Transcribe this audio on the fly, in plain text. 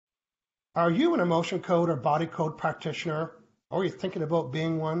Are you an emotion code or body code practitioner, or you're thinking about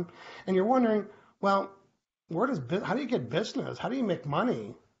being one, and you're wondering, well, how do you get business? How do you make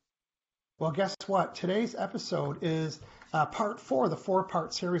money? Well, guess what? Today's episode is part four of the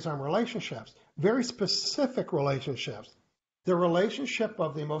four-part series on relationships, very specific relationships. The relationship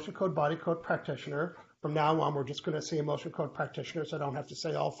of the emotion code, body code practitioner. From now on, we're just going to say emotion code practitioner, so I don't have to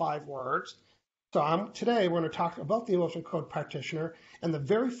say all 5 words. So today we're going to talk about the emotion code practitioner and the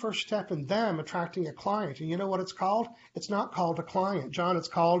very first step in them attracting a client. And you know what it's called? It's not called a client, John. It's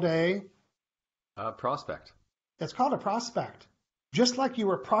called a prospect. It's called a prospect. Just like you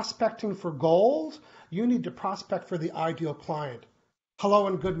were prospecting for gold, you need to prospect for the ideal client. Hello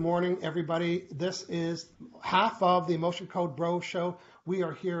and good morning, everybody. This is half of the Emotion Code Bro Show. We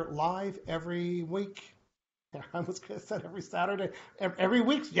are here live every week. I was going to say every Saturday, every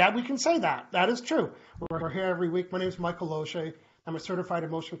week. Yeah, we can say that. That is true. We're here every week. My name is Michael Loche. I'm a certified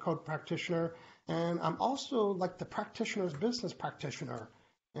emotion code practitioner, and I'm also like the practitioner's business practitioner.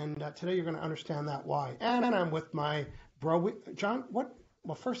 And today you're going to understand that why. And I'm with my bro, John.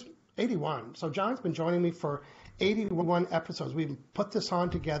 First, 81. So John's been joining me for 81 episodes. We've put this on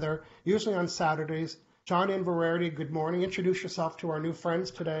together, usually on Saturdays. John Inverarity, good morning. Introduce yourself to our new friends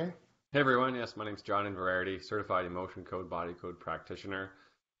today. Hey everyone, yes, my name's John Inverarity, certified emotion code, body code practitioner.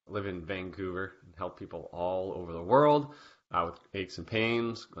 I live in Vancouver and help people all over the world with aches and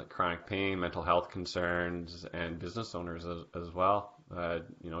pains, like chronic pain, mental health concerns, and business owners as well.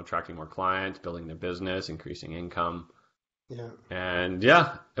 Attracting more clients, building their business, increasing income. Yeah. And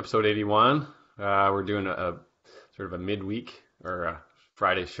yeah, episode 81, we're doing a sort of a midweek or a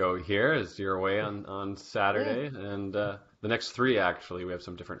Friday show here as you're away on Saturday. Yeah. And the next 3, actually, we have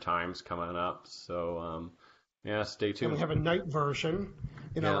some different times coming up. So, stay tuned. And we have a night version.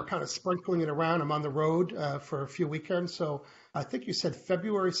 We're kind of sprinkling it around. I'm on the road for a few weekends. So I think you said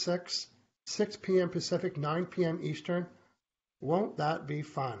February 6th, 6 p.m. Pacific, 9 p.m. Eastern. Won't that be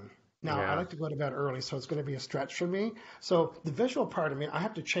fun? Now, I like to go to bed early, so it's going to be a stretch for me. So the visual part of me, I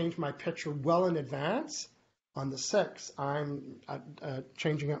have to change my picture well in advance. On the 6th, I'm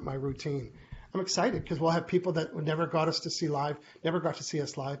changing up my routine. I'm excited because we'll have people that never got to see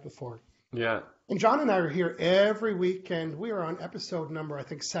us live before. Yeah. And John and I are here every week, and we are on episode number, I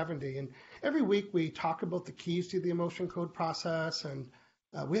think, 70. And every week we talk about the keys to the emotion code process, and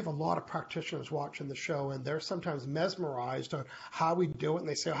we have a lot of practitioners watching the show, and they're sometimes mesmerized on how we do it, and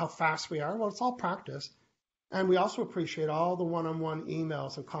they say how fast we are. Well, it's all practice. And we also appreciate all the one-on-one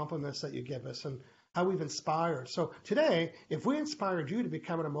emails and compliments that you give us and how we've inspired. So today, if we inspired you to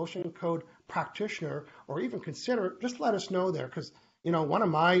become an emotion code practitioner or even consider it, just let us know there, because one of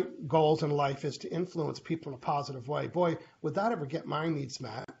my goals in life is to influence people in a positive way. Boy, would that ever get my needs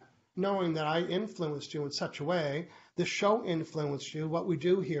met, knowing that I influenced you in such a way, the show influenced you, what we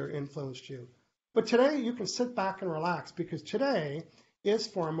do here influenced you. But today you can sit back and relax, because today is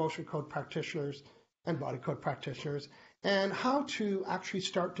for emotion code practitioners and body code practitioners, and how to actually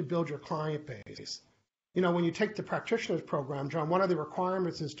start to build your client base. When you take the practitioners program, John, one of the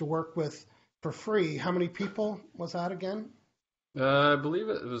requirements is to work with for free. How many people was that again? I believe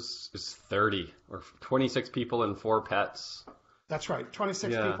it was 30 or 26 people and 4 pets. That's right,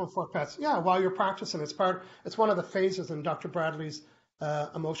 26 people, 4 pets. Yeah, while you're practicing, it's one of the phases in Dr. Bradley's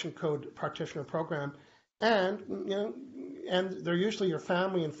emotion code practitioner program, and and they're usually your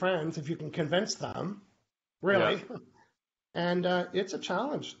family and friends if you can convince them, really. Yeah. And it's a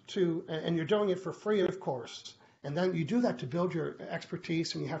challenge and you're doing it for free, of course. And then you do that to build your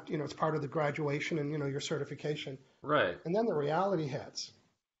expertise, and you have to, it's part of the graduation and your certification. Right. And then the reality hits.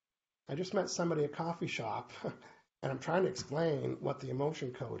 I just met somebody at a coffee shop. And I'm trying to explain what the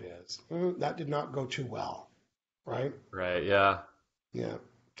emotion code is. That did not go too well, right? Right, yeah. Yeah.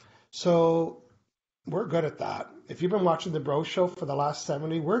 So we're good at that. If you've been watching the Bro Show for the last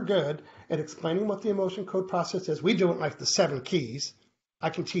 70, we're good at explaining what the emotion code process is. We do it like the 7 keys. I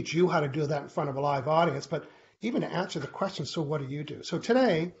can teach you how to do that in front of a live audience, but even to answer the question, so what do you do? So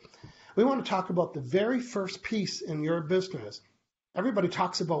today, we want to talk about the very first piece in your business. Everybody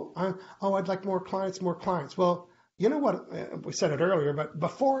talks about, I'd like more clients, more clients. Well, you know what, we said it earlier, but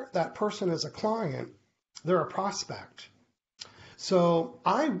before that person is a client, they're a prospect. So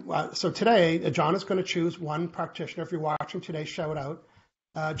today, John is going to choose one practitioner. If you're watching today, shout out.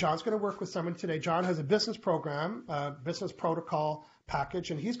 John's going to work with someone today. John has a business program, business protocol package,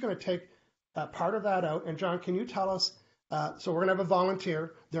 and he's going to take part of that out. And John, can you tell us, so we're going to have a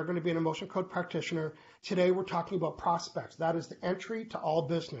volunteer. They're going to be an emotion code practitioner. Today, we're talking about prospects. That is the entry to all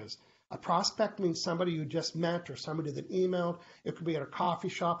business. A prospect means somebody you just met or somebody that emailed. It could be at a coffee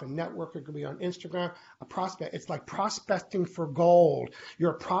shop, a network. It could be on Instagram. A prospect, it's like prospecting for gold.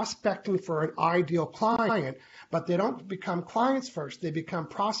 You're prospecting for an ideal client, but they don't become clients first. They become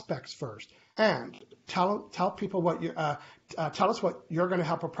prospects first. And tell people what you, tell us what you're going to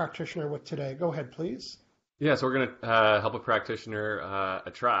help a practitioner with today. Go ahead, please. Yeah, so we're going to help a practitioner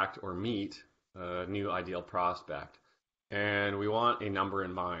attract or meet a new ideal prospect. And we want a number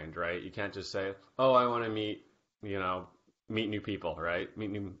in mind, right? You can't just say, oh, I want to meet new people, right?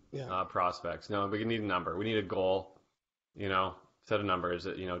 Meet new prospects. No, we need a number. We need a goal, set a number. Is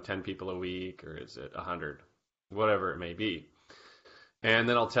it, 10 people a week, or is it 100? Whatever it may be. And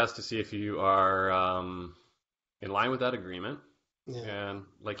then I'll test to see if you are in line with that agreement, and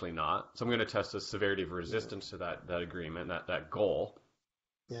likely not. So I'm going to test the severity of resistance to that agreement, that goal.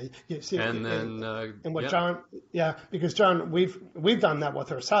 Yeah, you see, and then John, because John, we've done that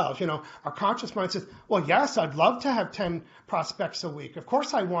with ourselves. Our conscious mind says, well, yes, I'd love to have 10 prospects a week. Of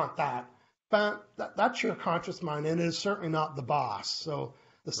course, I want that, but that's your conscious mind, and it is certainly not the boss. So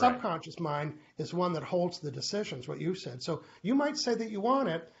the subconscious mind is one that holds the decisions. What you said. So you might say that you want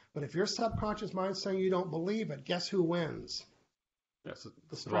it, but if your subconscious mind is saying you don't believe it, guess who wins? Yes,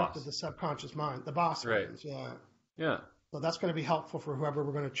 the strength of the subconscious mind. The boss wins. Yeah. Yeah. So that's going to be helpful for whoever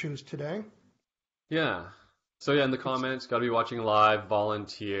we're going to choose today. Yeah. So in the comments, got to be watching live,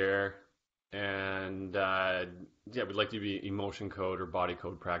 volunteer, and we'd like you to be emotion code or body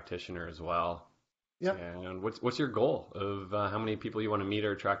code practitioner as well. Yep. And what's your goal of how many people you want to meet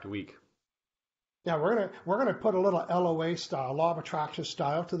or attract a week? Yeah, we're gonna put a little LOA style, law of attraction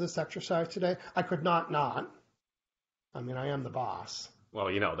style, to this exercise today. I could not. I mean, I am the boss. Well,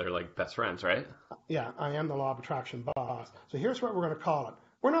 they're like best friends, right? Yeah, I am the law of attraction boss. So here's what we're going to call it.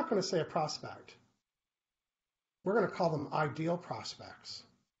 We're not going to say a prospect. We're going to call them ideal prospects.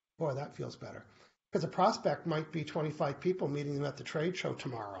 Boy, that feels better. Because a prospect might be 25 people meeting them at the trade show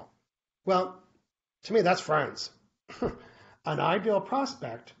tomorrow. Well, to me, that's friends. An ideal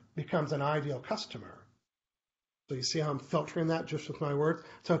prospect becomes an ideal customer. So you see how I'm filtering that just with my words?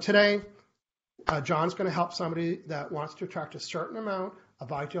 So today, John's going to help somebody that wants to attract a certain amount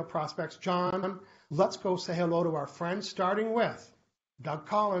of ideal prospects. John, let's go say hello to our friends, starting with Doug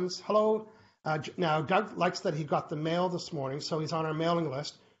Collins. Hello. Now, Doug likes that he got the mail this morning, so he's on our mailing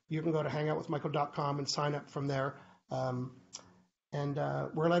list. You can go to HangoutWithMichael.com and sign up from there.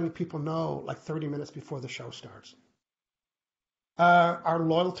 We're letting people know like 30 minutes before the show starts. Our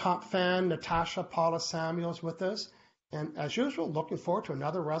loyal top fan, Natasha Paula Samuels, with us. And as usual, looking forward to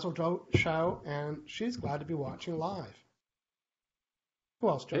another Razzle show, and she's glad to be watching live. Who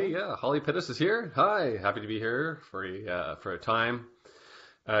else, John? Hey, yeah, Holly Pittis is here. Hi, happy to be here for a time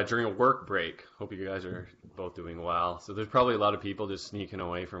during a work break. Hope you guys are both doing well. So there's probably a lot of people just sneaking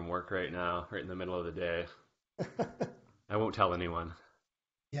away from work right now, right in the middle of the day. I won't tell anyone.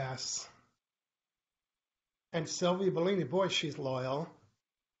 Yes. And Sylvia Bellini, boy, she's loyal.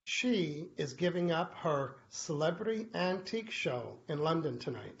 She is giving up her celebrity antique show in London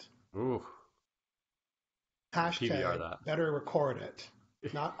tonight. Ooh. Hashtag PBR that. Better record it.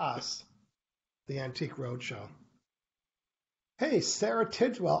 Not us. The Antique Roadshow. Hey, Sarah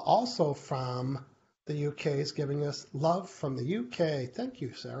Tidwell, also from the UK, is giving us love from the UK. Thank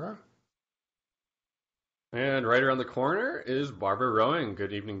you, Sarah. And right around the corner is Barbara Rowing.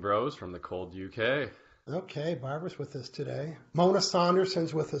 Good evening, bros, from the cold UK. Okay, Barbara's with us today. Mona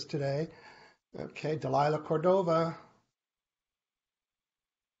Saunderson's with us today. Okay, Delilah Cordova.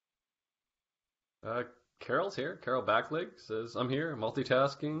 Carol's here. Carol Backleg says, I'm here,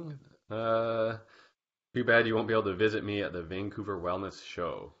 multitasking. Too bad you won't be able to visit me at the Vancouver Wellness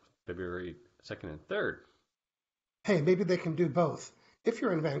Show, February 2nd and 3rd. Hey, maybe they can do both. If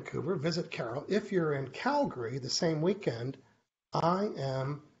you're in Vancouver, visit Carol. If you're in Calgary the same weekend, I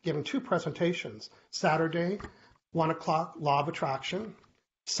am giving 2 presentations. Saturday, 1 o'clock, Law of Attraction.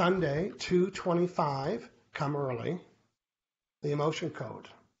 Sunday, 2:25, come early, the Emotion Code.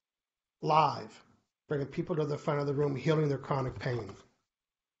 Live, bringing people to the front of the room, healing their chronic pain.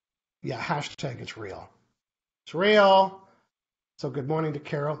 Yeah, hashtag it's real. It's real. So good morning to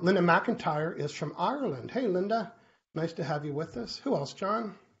Carol. Linda McIntyre is from Ireland. Hey, Linda. Nice to have you with us. Who else,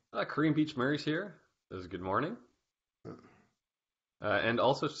 John? Kareem Beach Murray's here. Says good morning. And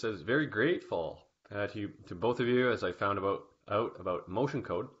also says very grateful to both of you as I found out about Emotion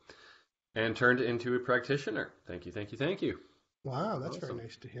Code and turned into a practitioner. Thank you, thank you, thank you. Wow, that's awesome. Very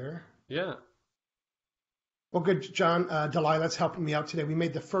nice to hear. Yeah. Well, good, John. Delilah's helping me out today. We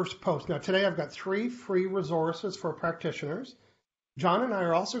made the first post. Now, today I've got 3 free resources for practitioners. John and I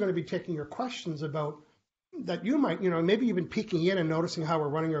are also going to be taking your questions about that you might, maybe you've been peeking in and noticing how we're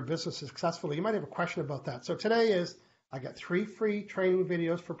running our business successfully. You might have a question about that. So today I got 3 free training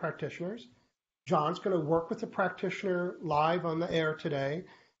videos for practitioners. John's going to work with the practitioner live on the air today.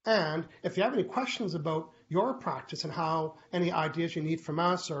 And if you have any questions about your practice and how any ideas you need from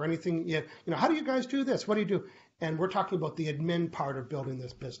us or anything, how do you guys do this? What do you do? And we're talking about the admin part of building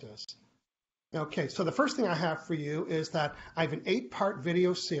this business. Okay, so the first thing I have for you is that I have an 8-part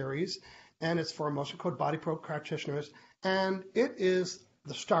video series, and it's for Emotion Code Body Code practitioners, and it is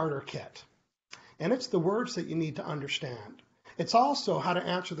the starter kit. And it's the words that you need to understand. It's also how to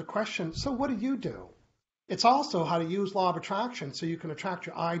answer the question, so what do you do? It's also how to use law of attraction so you can attract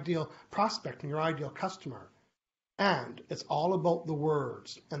your ideal prospect and your ideal customer. And it's all about the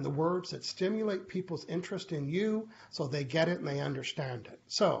words, and the words that stimulate people's interest in you so they get it and they understand it.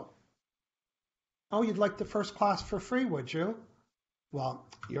 So, you'd like the first class for free, would you? Well,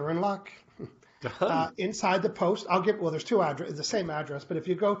 you're in luck. Inside the post, there's 2 addresses, the same address, but if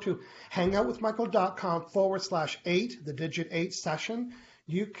you go to HangoutWithMichael.com/8, the digit 8 session,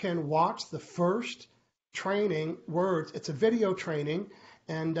 you can watch the first training words. It's a video training,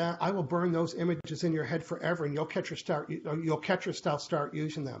 and I will burn those images in your head forever, and you'll catch yourself start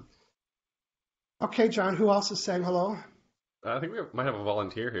using them. Okay, John, who else is saying hello? I think we might have a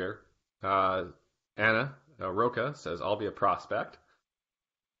volunteer here. Anna Roca says, I'll be a prospect.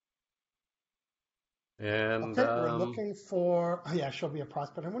 And okay, we're looking for, she'll be a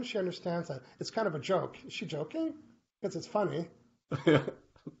prospect. I wonder if she understands that. It's kind of a joke. Is she joking? Because it's funny.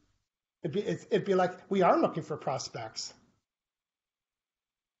 It'd be like, we are looking for prospects.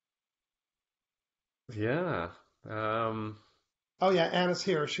 Yeah. Anna's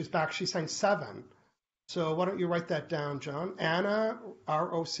here. She's back. She's saying 7. So why don't you write that down, John? Anna,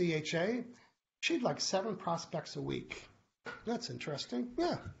 Rocha. She'd like 7 prospects a week. That's interesting.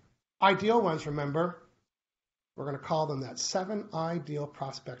 Yeah. Ideal ones, remember. We're going to call them that, 7 ideal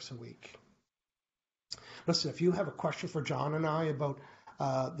prospects a week. Listen, if you have a question for John and I about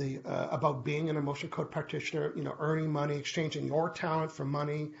about being an emotion code practitioner, earning money, exchanging your talent for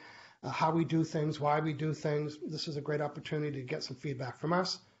money, how we do things, why we do things, this is a great opportunity to get some feedback from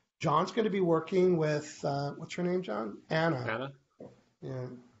us. John's going to be working with, what's her name, John? Anna. Yeah.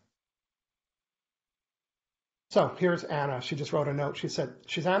 So here's Anna. She just wrote a note. She said,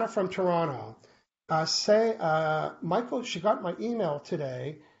 she's Anna from Toronto. Michael, she got my email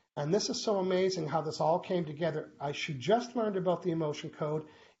today, and this is so amazing how this all came together. She just learned about the emotion code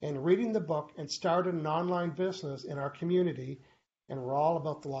and reading the book and started an online business in our community, and we're all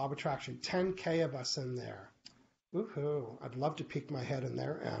about the law of attraction. 10K of us in there. Woohoo. I'd love to peek my head in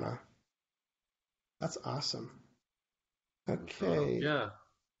there, Anna. That's awesome. Okay.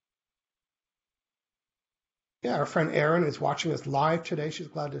 Yeah, our friend Erin is watching us live today. She's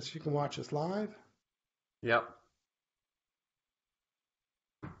glad that she can watch us live. Yep.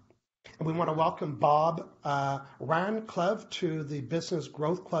 And we want to welcome Bob Rancleve to the Business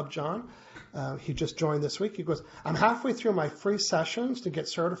Growth Club, John. He just joined this week. He goes, I'm halfway through my free sessions to get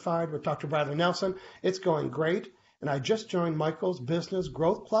certified with Dr. Bradley Nelson. It's going great. And I just joined Michael's Business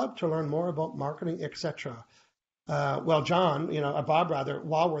Growth Club to learn more about marketing, etc. Well, John, Bob rather,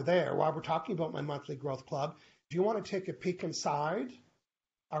 while we're talking about my monthly growth club, do you want to take a peek inside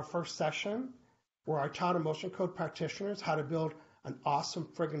our first session where I taught emotion code practitioners how to build an awesome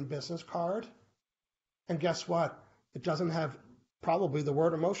friggin' business card? And guess what? It doesn't have probably the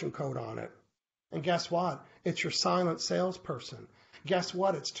word emotion code on it. And guess what? It's your silent salesperson. Guess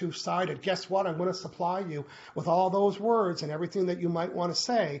what? It's 2-sided. Guess what? I'm going to supply you with all those words and everything that you might want to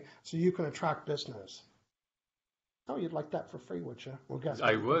say so you can attract business. Oh, you'd like that for free, would you? Well, guess what?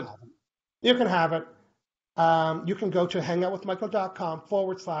 I would. You can have it. You can go to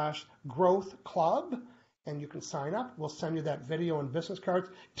HangoutWithMichael.com/growth club, and you can sign up. We'll send you that video and business cards.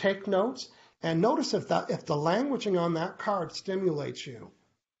 Take notes, and notice if the languaging on that card stimulates you.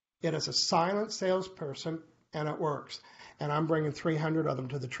 It is a silent salesperson, and it works. And I'm bringing 300 of them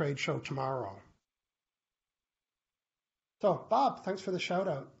to the trade show tomorrow. So, Bob, thanks for the shout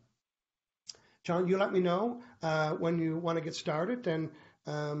out. John, you let me know when you want to get started, and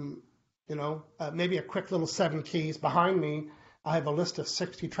maybe a quick little 7 keys. Behind me, I have a list of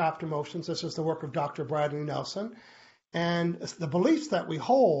 60 trapped emotions. This is the work of Dr. Bradley Nelson. And the beliefs that we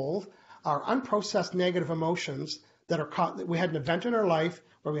hold are unprocessed negative emotions that we had an event in our life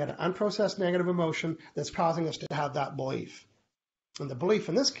where we had an unprocessed negative emotion that's causing us to have that belief. And the belief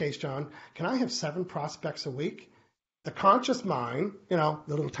in this case, John, can I have 7 prospects a week? The conscious mind, the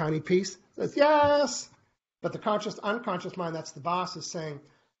little tiny piece, says yes. But the unconscious mind, that's the boss, is saying,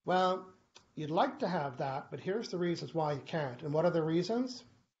 well, you'd like to have that, but here's the reasons why you can't. And what are the reasons?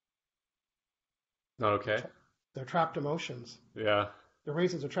 Not okay? They're trapped emotions. Yeah. The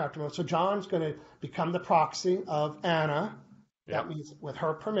reasons are trapped emotions. So John's going to become the proxy of Anna. That Yep. means with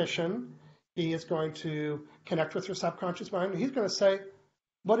her permission, he is going to connect with her subconscious mind. And he's going to say,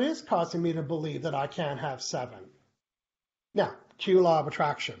 what is causing me to believe that I can't have 7? Now, cue law of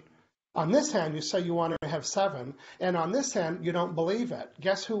attraction. On this hand, you say you want to have 7, and on this hand, you don't believe it.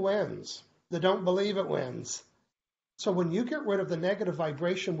 Guess who wins? The don't believe it wins. So when you get rid of the negative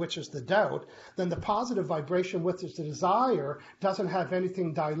vibration, which is the doubt, then the positive vibration, which is the desire, doesn't have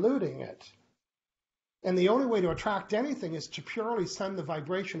anything diluting it. And the only way to attract anything is to purely send the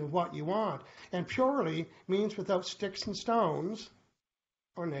vibration of what you want. And purely means without sticks and stones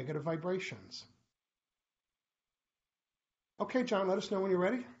or negative vibrations. Okay, John, let us know when you're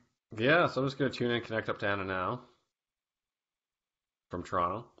ready. Yeah, so I'm just going to tune in, connect up to Anna now from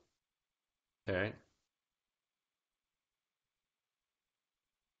Toronto. Okay.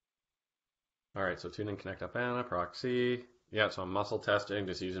 All right, so tune in, connect up Anna, proxy. Yeah, so I'm muscle testing,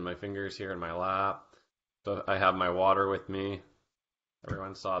 just using my fingers here in my lap. So I have my water with me.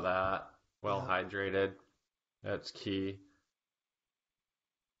 Everyone saw that. Well hydrated. That's key.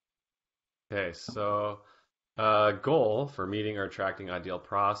 Okay, so goal for meeting or attracting ideal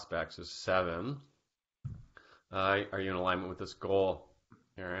prospects is 7. Are you in alignment with this goal?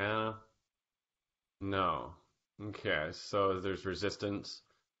 Here, Anna? No. Okay, so there's resistance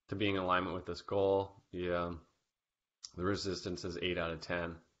to being in alignment with this goal. The resistance is 8 out of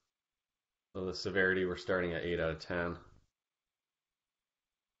 10. So the severity, we're starting at 8 out of 10.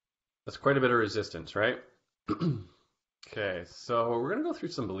 That's quite a bit of resistance, right? Okay, so we're going to go through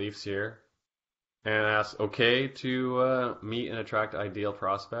some beliefs here and ask, okay to meet and attract ideal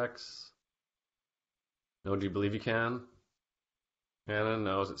prospects? No, do you believe you can? Anna,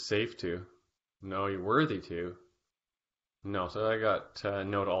 no. Is it safe to? No, you're worthy to. No, so I got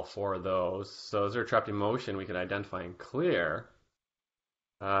no to all 4 of those. So is there a trapped emotion we can identify and clear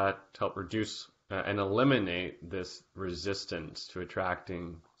to help reduce and eliminate this resistance to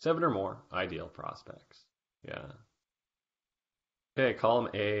attracting 7 or more ideal prospects? Yeah. Okay, column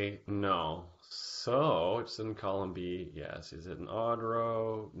A, no. So it's in column B, yes. Is it an odd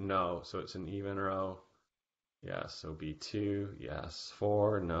row? No. So it's an even row? Yes. So B2, yes.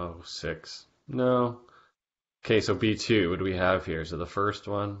 4, no. 6, no. Okay, so B2, what do we have here? So the first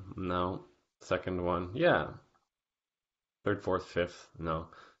one, no. Second one, yeah. Third, fourth, fifth, no.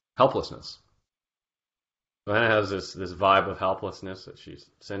 Helplessness. Anna has this vibe of helplessness that she's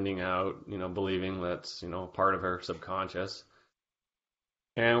sending out, believing that's, part of her subconscious.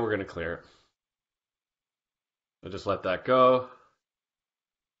 And we're going to clear it. So just let that go.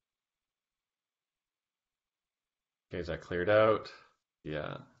 Okay, is that cleared out?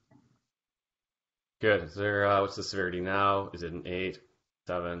 Yeah. Good. Is there, what's the severity now? Is it an 8,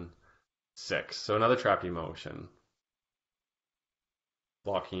 7, 6? So another trapped emotion.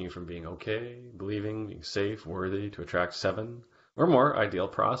 Blocking you from being okay, believing, being safe, worthy to attract 7 or more ideal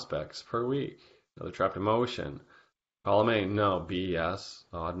prospects per week. Another trapped emotion. Column A, no. B, yes.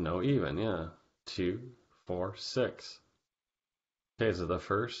 Odd, no. Even, yeah. 2, 4, 6. Okay, so the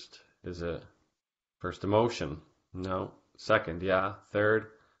first, is it first emotion? No. Second, yeah. Third,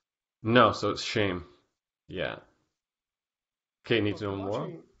 no. So it's shame. Yeah. Okay, need to know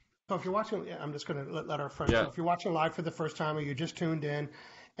more? So if you're watching, I'm just going to let our friends know. If you're watching live for the first time or you just tuned in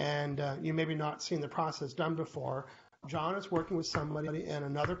and you maybe not seen the process done before, John is working with somebody in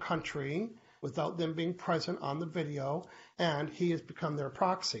another country without them being present on the video, and he has become their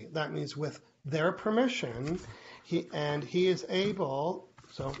proxy. That means with their permission, he is able.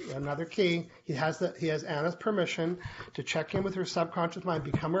 So another key, he has Anna's permission to check in with her subconscious mind,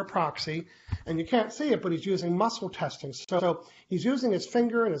 become her proxy, and you can't see it, but he's using muscle testing. So he's using his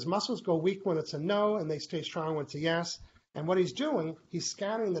finger, and his muscles go weak when it's a no, and they stay strong when it's a yes. And what he's doing, he's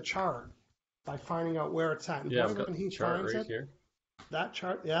scanning the chart by finding out where it's at. And yeah, when he finds it, here. That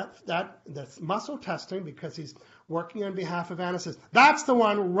chart, that's muscle testing, because he's working on behalf of Anna, says, that's the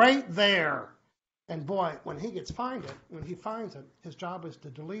one right there. And boy, when he finds it, his job is to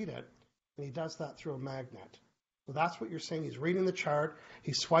delete it. And he does that through a magnet. So that's what you're saying. He's reading the chart.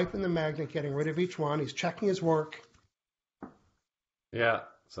 He's swiping the magnet, getting rid of each one. He's checking his work. Yeah,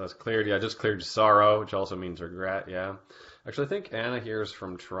 so that's cleared. Yeah, I just cleared sorrow, which also means regret. Yeah. Actually, I think Anna here is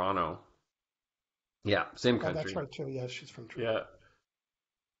from Toronto. Yeah, same country. That's right, too. Yeah, she's from Toronto. Yeah.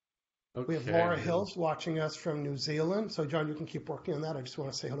 Okay. We have Laura Hills watching us from New Zealand. So, John, you can keep working on that. I just want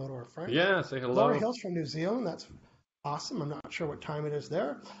to say hello to our friend. Yeah, say hello. Laura Hills from New Zealand. That's awesome. I'm not sure what time it is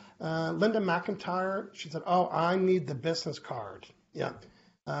there. Linda McIntyre, she said, oh, I need the business card. Yeah.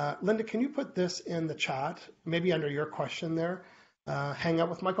 Linda, can you put this in the chat, maybe under your question there?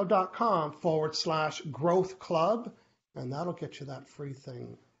 HangoutWithMichael.com/growth club, and that'll get you that free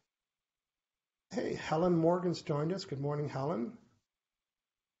thing. Hey, Helen Morgan's joined us. Good morning, Helen.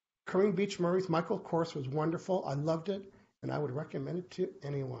 Corinne Beach Murray's Michael course was wonderful. I loved it, and I would recommend it to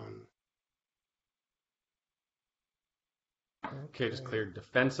anyone. Okay, just cleared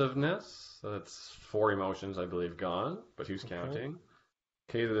defensiveness. So that's 4 emotions, I believe, gone. But who's counting?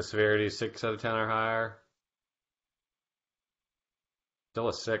 Okay, the severity is 6 out of 10 or higher. Still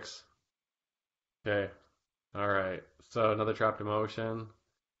a 6. Okay. All right. So another trapped emotion.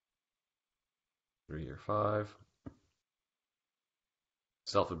 3 or 5.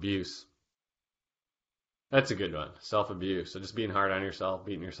 Self-abuse. That's a good one. Self-abuse. So just being hard on yourself,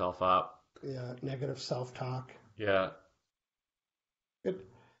 beating yourself up. Yeah, negative self-talk. Yeah. Good.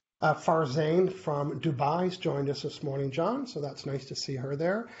 Farzane from Dubai's joined us this morning, John, so that's nice to see her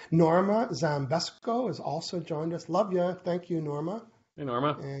there. Norma Zambesco has also joined us. Love you. Thank you, Norma. Hey,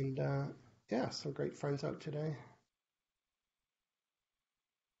 Norma. And yeah, some great friends out today.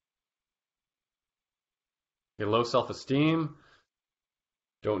 Okay, low self-esteem.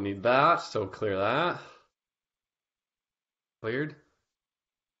 Don't need that, so clear that. Cleared?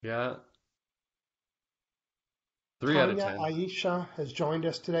 Yeah. 3 out of 10. Aisha has joined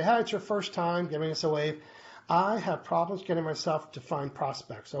us today. Hi, it's your first time giving us a wave. I have problems getting myself to find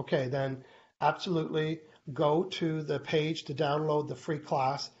prospects. Okay, then absolutely go to the page to download the free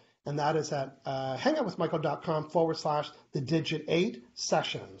class, and that is at hangoutwithmichael.com/the digit 8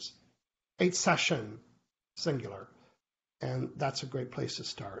 sessions. 8 session, singular. And that's a great place to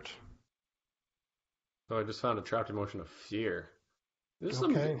start. So I just found a trapped emotion of fear. There's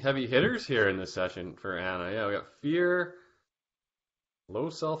Okay. some heavy hitters here in this session for Anna. Yeah, we got fear, low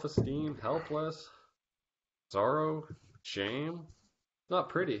self-esteem, helpless, sorrow, shame. Not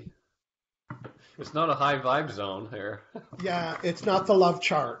pretty. It's not a high vibe zone here. Yeah, it's not the love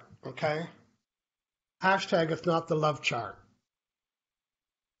chart, okay? Hashtag it's not the love chart.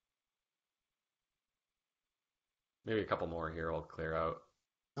 Maybe a couple more here I'll clear out.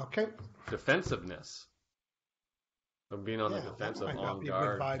 Okay. Defensiveness. So being on the defensive, that might not on be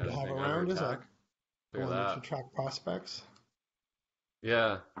guard. a good vibe to have around, is it? Clear Wanting that. to track prospects.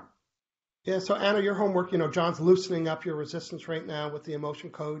 Yeah. Yeah, so Anna, your homework, John's loosening up your resistance right now with the emotion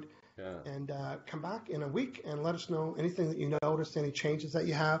code. Yeah. And come back in a week and let us know anything that you noticed, any changes that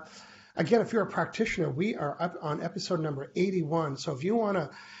you have. Again, if you're a practitioner, we are up on episode number 81. So if you want to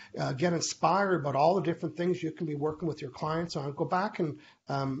get inspired about all the different things you can be working with your clients on, go back and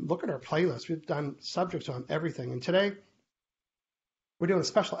look at our playlist. We've done subjects on everything. And today, we're doing a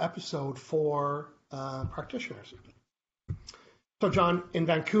special episode for practitioners. So John, in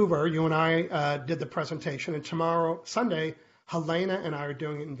Vancouver, you and I did the presentation, and tomorrow, Sunday, Helena and I are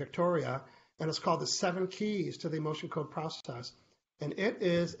doing it in Victoria, and it's called the 7 Keys to the Emotion Code Process. And it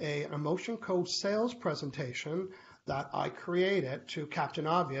is an emotion code sales presentation that I created to Captain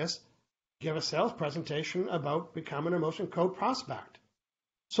Obvious, give a sales presentation about becoming an emotion code prospect.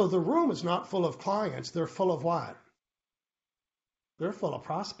 So the room is not full of clients. They're full of what? They're full of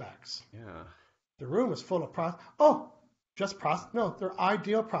prospects. Yeah. The room is full of no, they're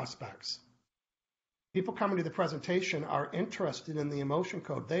ideal prospects. People coming to the presentation are interested in the emotion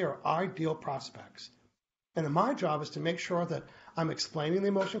code. They are ideal prospects. And my job is to make sure that I'm explaining the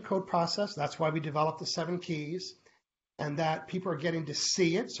emotion code process. That's why we developed the 7 keys, and that people are getting to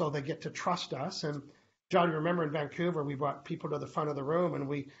see it so they get to trust us. And John, you remember in Vancouver, we brought people to the front of the room and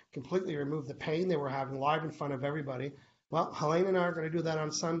we completely removed the pain they were having live in front of everybody. Well, Helene and I are going to do that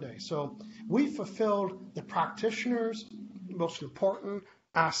on Sunday. So we fulfilled the practitioner's most important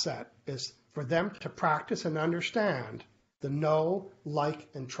asset is for them to practice and understand the know, like,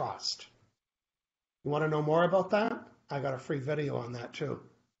 and trust. You want to know more about that? I got a free video on that too.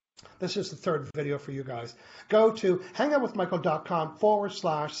 This is the 3rd video for you guys. Go to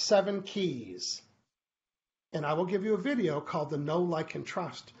hangoutwithmichael.com/7 keys. And I will give you a video called the Know, Like, and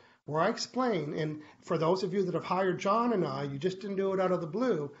Trust, where I explain, and for those of you that have hired John and I, you just didn't do it out of the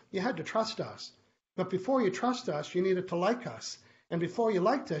blue. You had to trust us. But before you trust us, you needed to like us. And before you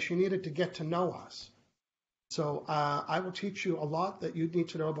liked us, you needed to get to know us. So I will teach you a lot that you need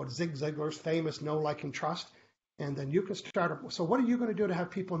to know about Zig Ziglar's famous Know, Like, and Trust. And then you can start. So what are you going to do to have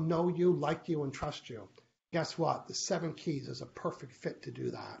people know you, like you, and trust you? Guess what? The 7 keys is a perfect fit to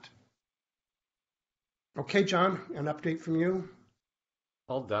do that. Okay, John, an update from you?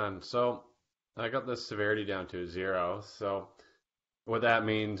 All done. So I got the severity down to a 0. So what that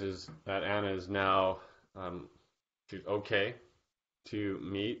means is that Anna is now she's okay to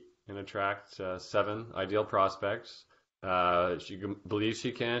meet and attract 7 ideal prospects. She believes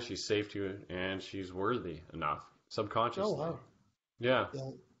she can, she's safe to, and she's worthy enough subconsciously. Oh, wow. Yeah. Yeah.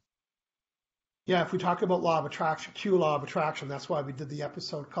 Yeah, if we talk about law of attraction, Q law of attraction, that's why we did the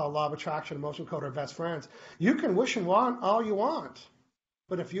episode called Law of Attraction, Emotion Code, Our Best Friends. You can wish and want all you want,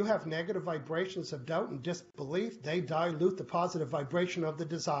 but if you have negative vibrations of doubt and disbelief, they dilute the positive vibration of the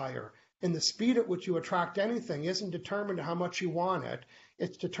desire. And the speed at which you attract anything isn't determined on how much you want it.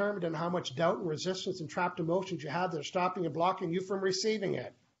 It's determined on how much doubt and resistance and trapped emotions you have that are stopping and blocking you from receiving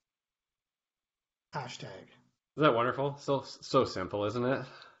it. Hashtag. Is that wonderful? So simple, isn't it?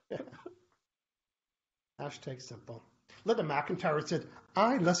 Hashtag simple. Linda McIntyre said,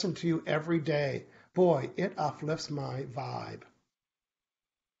 I listen to you every day. Boy, it uplifts my vibe.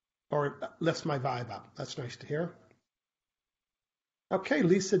 Or it lifts my vibe up. That's nice to hear. Okay,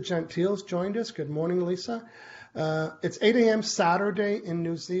 Lisa Gentile's joined us. Good morning, Lisa. It's 8 a.m. Saturday in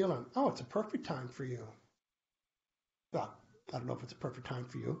New Zealand. Oh, it's a perfect time for you. Well, I don't know if it's a perfect time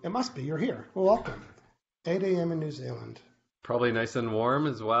for you. It must be. You're here. Well, welcome. 8 a.m. in New Zealand. Probably nice and warm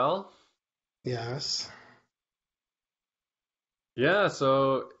as well. Yes. Yeah,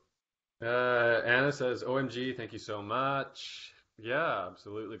 so Anna says, OMG, thank you so much. Yeah,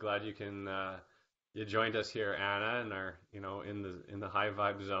 absolutely glad you joined us here, Anna, and are, in the high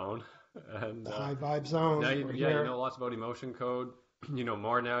vibe zone. And The high vibe zone. now We're you here. know lots about emotion code. You know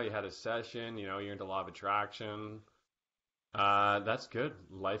more now. You had a session, you're into law of attraction. That's good.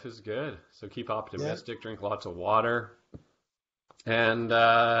 Life is good. So keep optimistic, drink lots of water. And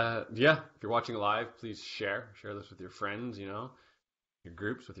if you're watching live, please share this with your friends, your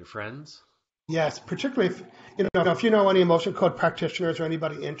groups with your friends. Yes, particularly if you know any emotion code practitioners or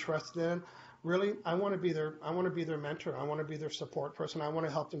anybody interested in, really, I want to be their mentor. I want to be their support person. I want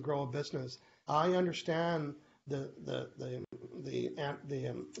to help them grow a business. I understand the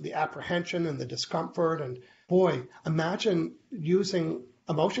apprehension and the discomfort, and boy, imagine using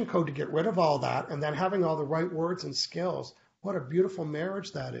emotion code to get rid of all that and then having all the right words and skills. What a beautiful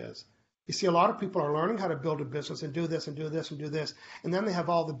marriage that is. You see, a lot of people are learning how to build a business and do this and do this and do this, and then they have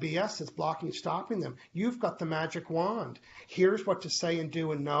all the BS that's blocking, stopping them. You've got the magic wand. Here's what to say and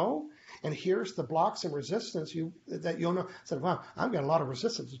do and know, and here's the blocks and resistance that you'll know. Said, wow, I've got a lot of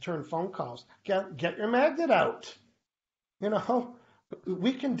resistance to turn phone calls. Get your magnet out.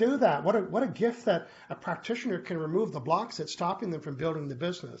 We can do that. What a gift that a practitioner can remove the blocks that's stopping them from building the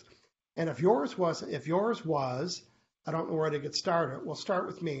business. And if yours was, I don't know where to get started. Well, start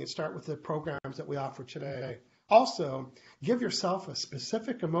with me and start with the programs that we offer today. Also, give yourself a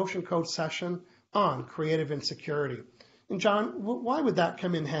specific emotion code session on creative insecurity. And John, why would that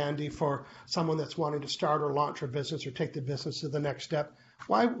come in handy for someone that's wanting to start or launch a business or take the business to the next step?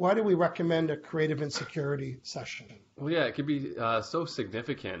 Why do we recommend a creative insecurity session? Well, yeah, it could be so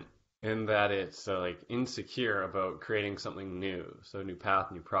significant in that it's like insecure about creating something new. So new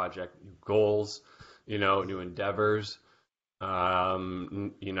path, new project, new goals, new endeavors,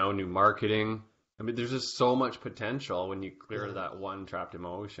 new marketing. I mean, there's just so much potential when you clear that one trapped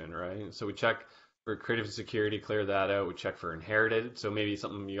emotion, right? So we check for creative insecurity, clear that out. We check for inherited. So maybe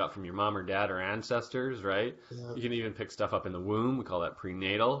something you got from your mom or dad or ancestors, right? Yeah. You can even pick stuff up in the womb. We call that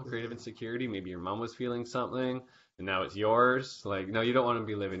prenatal creative insecurity. Maybe your mom was feeling something and now it's yours. Like, no, you don't want to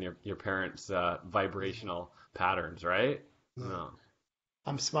be living your parents' vibrational patterns, right? No.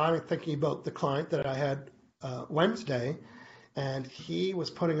 I'm smiling thinking about the client that I had Wednesday, and he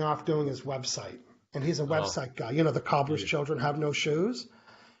was putting off doing his website. And he's a website guy. The cobbler's children have no shoes.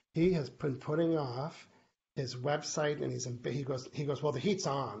 He has been putting off his website, and he goes, well, the heat's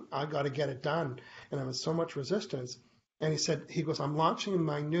on. I got to get it done. And I'm in so much resistance. And he goes, I'm launching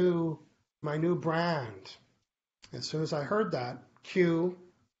my new brand. As soon as I heard that, Q.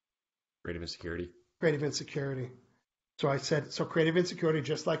 Creative insecurity. Creative insecurity. So I said, so creative insecurity,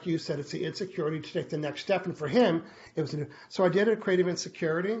 just like you said, it's the insecurity to take the next step. And for him, it was so I did a creative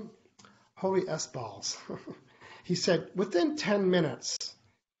insecurity. Holy S-balls. He said, within 10 minutes,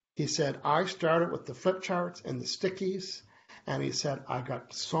 he said, I started with the flip charts and the stickies. And he said, I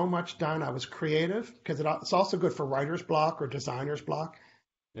got so much done. I was creative because it's also good for writer's block or designer's block.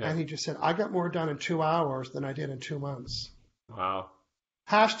 Yeah. And he just said, I got more done in 2 hours than I did in 2 months. Wow.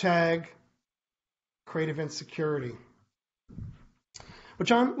 Hashtag creative insecurity. Well,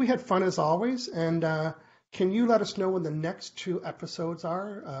 John, we had fun as always. And can you let us know when the next 2 episodes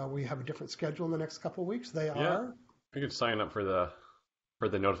are? We have a different schedule in the next couple of weeks. They are. You can sign up for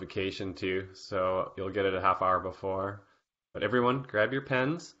the notification too, so you'll get it a half hour before. But everyone, grab your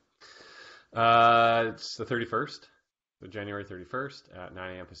pens. It's the 31st, so January 31st at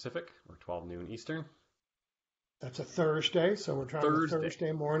 9 a.m. Pacific or 12 noon Eastern. That's a Thursday, so we're trying to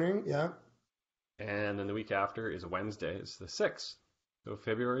Thursday morning, yeah. And then the week after is Wednesday. It's the 6th, so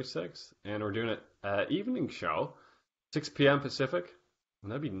February 6th, and we're doing it evening show. 6 p.m. Pacific,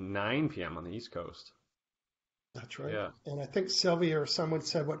 and that'd be 9 p.m. on the East Coast. That's right. Yeah. And I think Sylvia or someone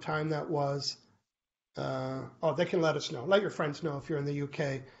said what time that was. They can let us know. Let your friends know if you're in the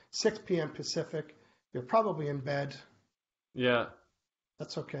UK. 6 p.m. Pacific. You're probably in bed. Yeah.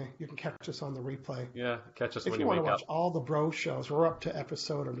 That's okay. You can catch us on the replay. Yeah. Catch us If when you you want to wake watch up. all the bro shows, we're up to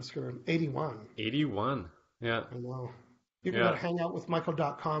episode, I'm just going to, 81. 81. Yeah. I know. You can go Yeah. to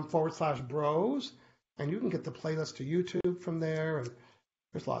hangoutwithmichael.com/bros, and you can get the playlist to YouTube from there, and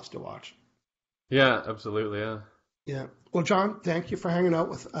there's lots to watch. Yeah, absolutely. Yeah. Yeah. Well, John, thank you for hanging out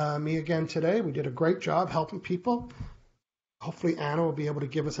with me again today. We did a great job helping people. Hopefully Anna will be able to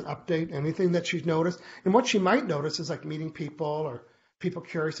give us an update, anything that she's noticed. And what she might notice is like meeting people or people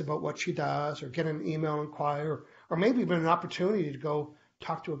curious about what she does or get an email inquiry or maybe even an opportunity to go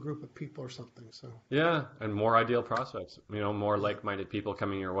talk to a group of people or something. So Yeah, and more ideal prospects. More like-minded people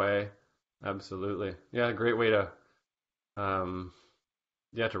coming your way. Absolutely. Yeah, great way to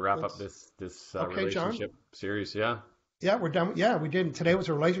to wrap up this okay, John. relationship series. Yeah. Yeah, we're done. Yeah, we did. Today was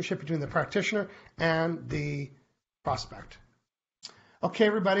a relationship between the practitioner and the prospect. Okay,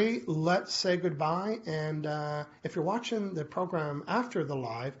 everybody, let's say goodbye. And if you're watching the program after the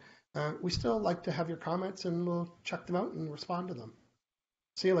live, we still like to have your comments and we'll check them out and respond to them.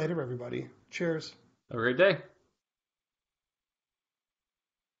 See you later, everybody. Cheers. Have a great day.